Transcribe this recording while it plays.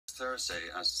Thursday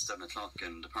at 7 o'clock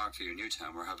in the Parkview,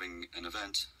 Newtown, we're having an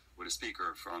event with a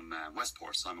speaker from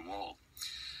Westport, Simon Wall.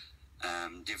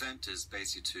 The event is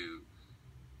basically to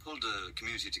pull the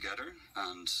community together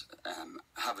and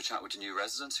have a chat with the new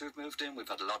residents who have moved in. We've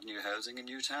had a lot of new housing in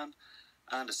Newtown,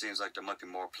 and it seems like there might be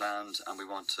more planned, and we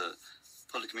want to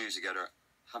pull the community together,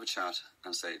 have a chat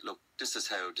and say, look, this is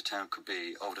how the town could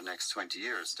be over the next 20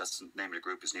 years. That's the name of the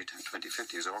group, is Newtown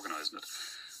 2050, who's organising it.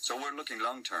 So we're looking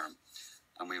long term,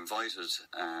 and we invited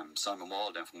Simon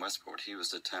Wall down from Westport. He was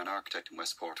the town architect in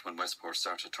Westport when Westport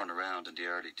started to turn around in the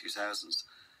early 2000s,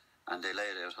 and they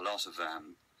laid out a lot of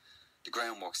the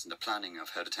groundworks and the planning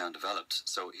of how the town developed.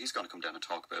 So he's going to come down and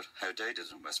talk about how they did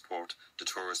it in Westport, the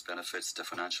tourist benefits, the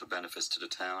financial benefits to the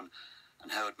town,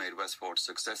 and how it made Westport a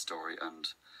success story. And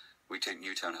we think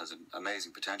Newtown has an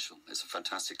amazing potential. It's a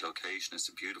fantastic location. It's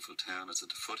a beautiful town. It's at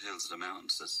the foothills of the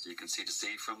mountains. You can see the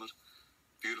sea from it.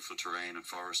 Beautiful terrain and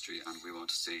forestry, and we want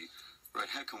to see, right,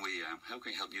 how can we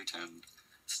help Newtown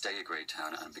stay a great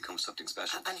town and become something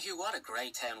special. And Huw, what a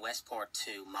great town Westport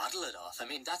to model it off. I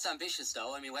mean, that's ambitious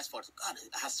though. I mean, Westport, God,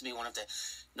 it has to be one of the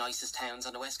nicest towns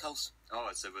on the West Coast. Oh,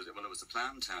 it was a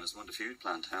planned town. It's one of the few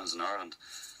planned towns in Ireland.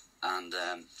 And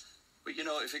but you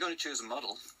know, if you're going to choose a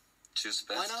model, choose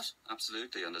the best. Why not?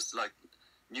 Absolutely. And it's like,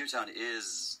 Newtown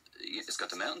it's got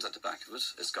the mountains at the back of it.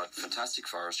 It's got fantastic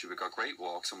forestry. We've got great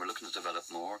walks, and we're looking to develop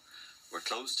more. We're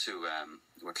close to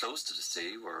the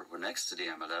sea. We're next to the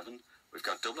M11. We've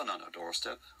got Dublin on our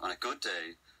doorstep. On a good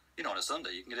day, you know, on a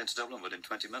Sunday, you can get into Dublin within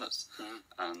 20 minutes.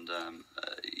 And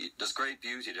there's great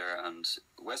beauty there. And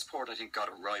Westport, I think, got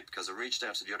it right because it reached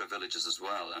out to the other villages as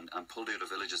well and pulled the other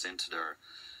villages into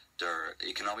their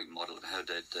economic model of how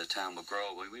the town will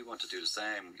grow. We want to do the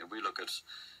same. We look at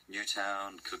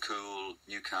Newtown, Kilcool,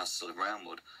 Newcastle, and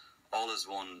Roundwood, all as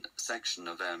one section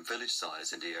of village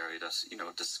size in the area that, you know,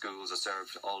 the schools are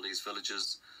served all these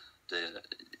villages, the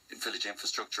village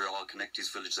infrastructure all connect these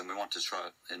villages, and we want to try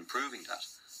improving that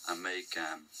and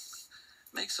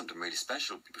make something really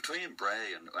special. Between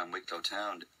Bray and Wicklow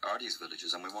town are these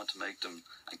villages, and we want to make them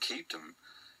and keep them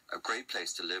a great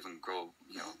place to live and grow,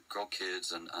 you know, grow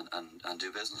kids and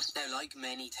do business. Now, like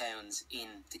many towns in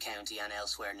the county and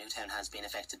elsewhere, Newtown has been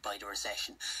affected by the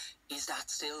recession.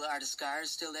 Are the scars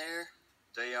still there?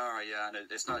 They are, yeah, and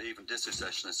it's not even this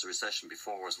recession, it's the recession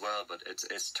before as well, but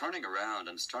it's turning around,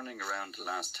 and it's turning around the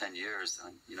last 10 years,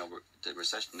 and, you know, the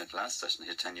recession, the last recession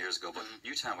hit 10 years ago, but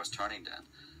Newtown was turning then,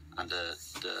 and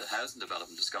the housing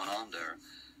development that's gone on there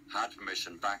had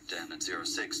permission back then in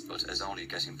 06, but is only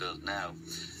getting built now.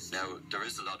 Now, there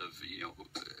is a lot of, you know,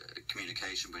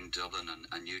 communication between Dublin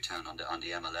and Newtown on the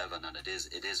M11, and it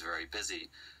is very busy.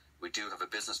 We do have a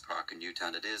business park in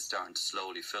Newtown that is starting to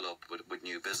slowly fill up with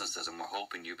new businesses, and we're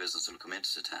hoping new business will come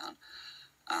into the town.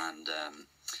 And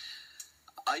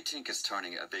I think it's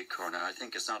turning a big corner. I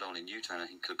think it's not only Newtown, I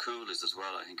think Kilcool is as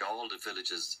well. I think all the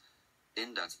villages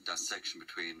in that section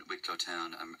between Wicklow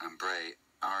town and Bray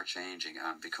are changing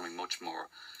and becoming much more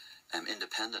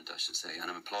independent, I should say,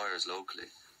 and employers locally.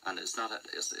 And it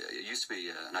used to be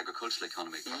an agricultural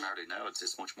economy primarily. Now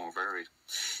it's much more varied.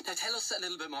 Now tell us a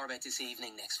little bit more about this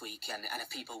evening next week, and if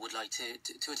people would like to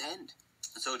attend.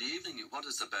 So the evening, what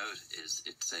it's about is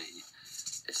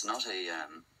it's not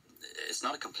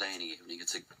a complaining evening.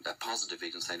 It's a positive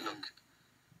evening, saying, look,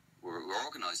 we're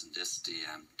organising this.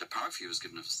 The Parkview has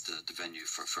given us the venue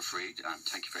for free, and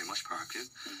thank you very much, Parkview.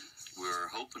 We're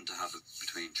hoping to have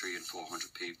between 300 and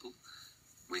 400 people.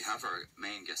 We have our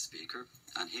main guest speaker,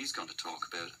 and he's going to talk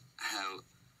about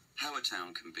how a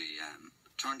town can be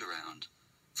turned around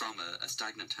from a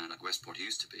stagnant town like Westport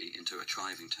used to be into a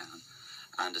thriving town,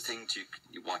 and the things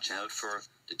you watch out for,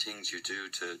 the things you do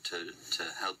to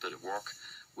help it work.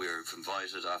 We've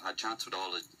invited, I've had chats with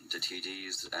all the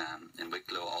TDs in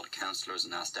Wicklow, all the councillors,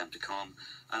 and asked them to come,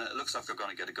 and it looks like we're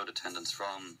going to get a good attendance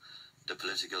from the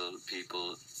political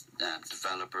people,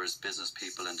 developers, business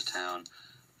people in the town.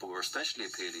 But we're especially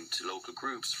appealing to local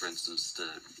groups, for instance,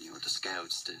 the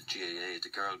Scouts, the GAA, the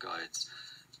Girl Guides,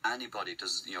 anybody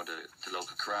does, the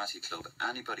local karate club,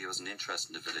 anybody who has an interest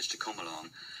in the village to come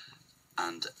along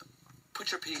and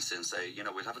put your piece in. Say,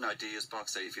 we'll have an ideas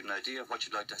box. Say if you have an idea of what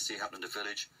you'd like to see happen in the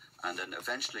village, and then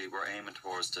eventually we're aiming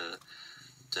towards the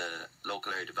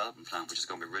local area development plan, which is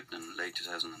going to be written in late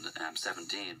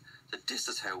 2017. That this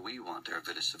is how we want our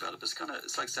village to develop.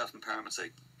 It's like self-empowerment. Say,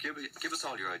 give us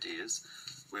all your ideas.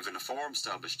 We've a forum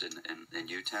established in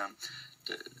Newtown.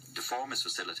 The forum is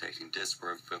facilitating this.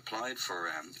 We've applied for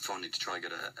funding to try and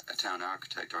get a town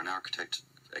architect or an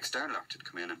external architect to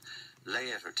come in and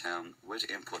lay out our town with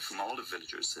input from all the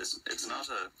villagers. It's not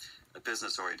a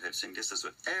business oriented thing. This is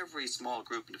with every small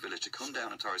group in the village to come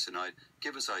down on Thursday night,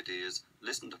 give us ideas,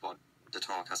 listen to what the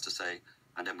talk has to say,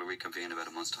 and then we'll reconvene about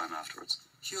a month's time afterwards.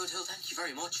 Huw O'Toole, thank you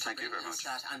very much. Thank you very much.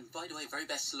 And by the way, very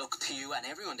best of luck to you and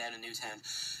everyone down in Newtown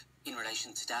in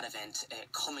relation to that event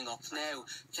coming up now.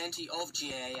 Plenty of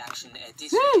GAA action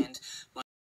this weekend.